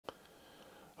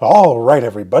All right,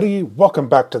 everybody, welcome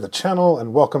back to the channel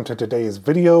and welcome to today's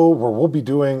video where we'll be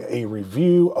doing a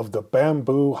review of the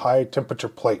Bambu high temperature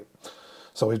plate.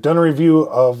 So we've done a review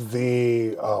of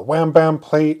the Wham Bam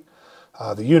plate.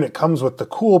 The unit comes with the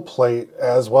cool plate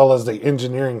as well as the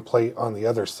engineering plate on the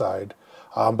other side.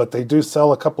 But they do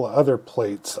sell a couple of other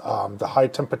plates, the high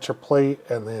temperature plate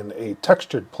and then a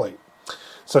textured plate.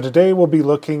 So today we'll be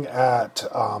looking at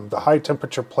the high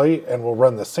temperature plate, and we'll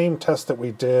run the same test that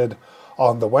we did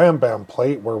on the Wham Bam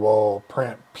plate, where we'll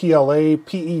print PLA,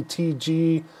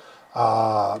 PETG,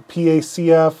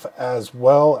 PACF, as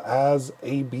well as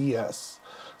ABS.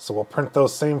 So we'll print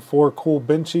those same 4 cool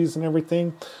benchies and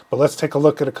everything. But let's take a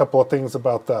look at a couple of things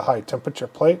about the high temperature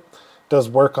plate. It does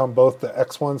work on both the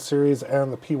X1 series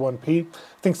and the P1P.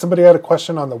 I think somebody had a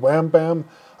question on the Wham Bam.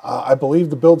 I believe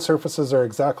the build surfaces are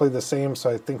exactly the same, so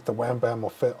I think the Wham Bam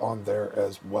will fit on there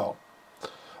as well.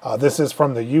 This is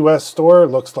from the US store.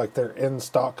 Looks like they're in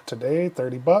stock today,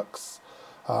 30 bucks.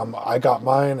 I got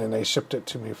mine and they shipped it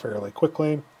to me fairly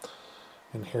quickly.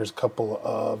 And here's a couple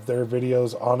of their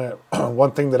videos on it.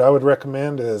 One thing that I would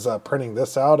recommend is printing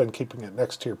this out and keeping it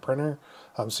next to your printer,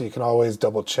 so you can always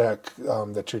double check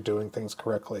that you're doing things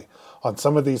correctly. On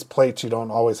some of these plates, you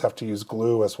don't always have to use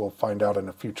glue, as we'll find out in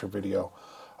a future video.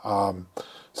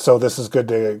 So this is good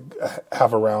to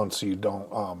have around so you don't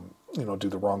do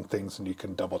the wrong things, and you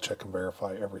can double check and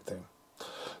verify everything.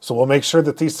 So we'll make sure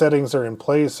that these settings are in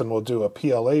place, and we'll do a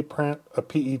PLA print, a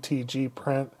PETG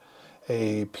print,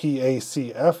 a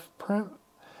PACF print,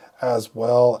 as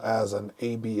well as an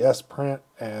ABS print,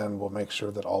 and we'll make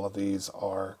sure that all of these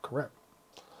are correct.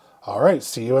 All right,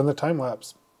 see you in the time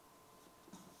lapse.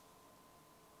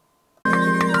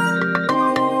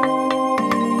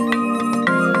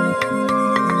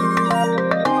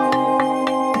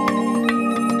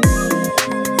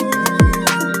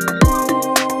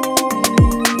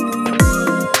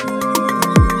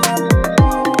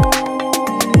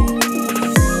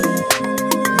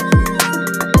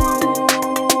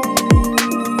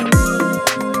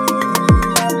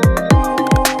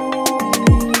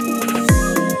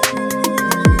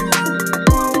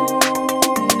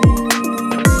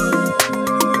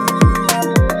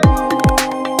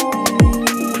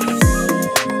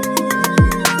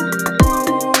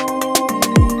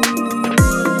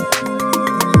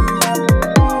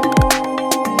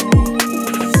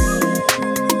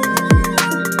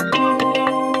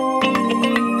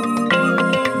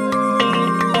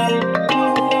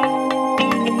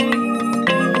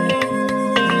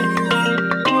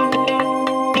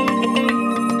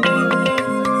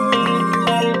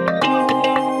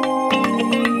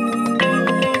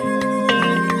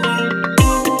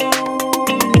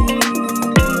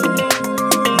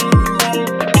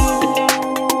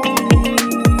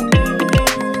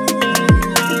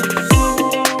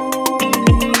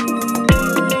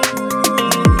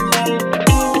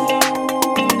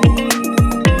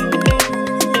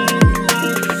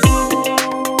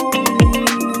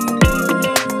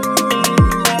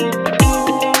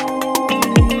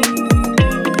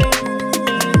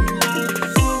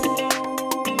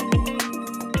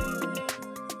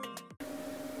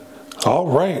 All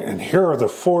right, and here are the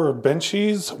 4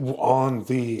 benchies on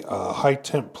the high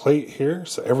temp plate here.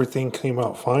 So everything came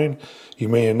out fine. You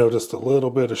may have noticed a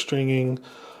little bit of stringing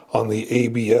on the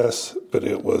ABS, but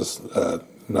it was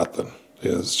nothing. It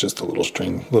was just a little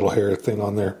string, little hair thing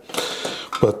on there.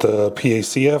 But the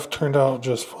PACF turned out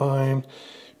just fine.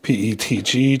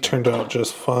 PETG turned out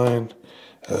just fine,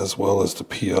 as well as the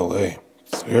PLA.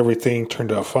 So everything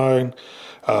turned out fine.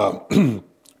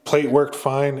 Plate worked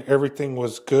fine. Everything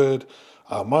was good.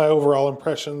 My overall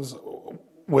impressions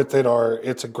with it are,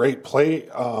 it's a great plate.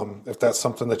 If that's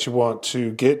something that you want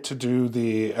to get to do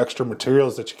the extra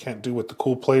materials that you can't do with the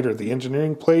cool plate or the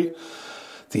engineering plate,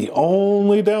 the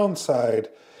only downside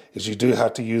is you do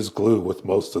have to use glue with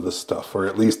most of the stuff, or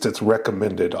at least it's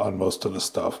recommended on most of the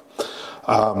stuff.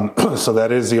 So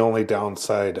that is the only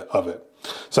downside of it.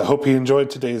 So I hope you enjoyed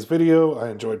today's video. I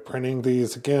enjoyed printing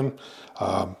these again,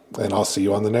 and I'll see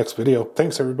you on the next video.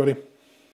 Thanks, everybody.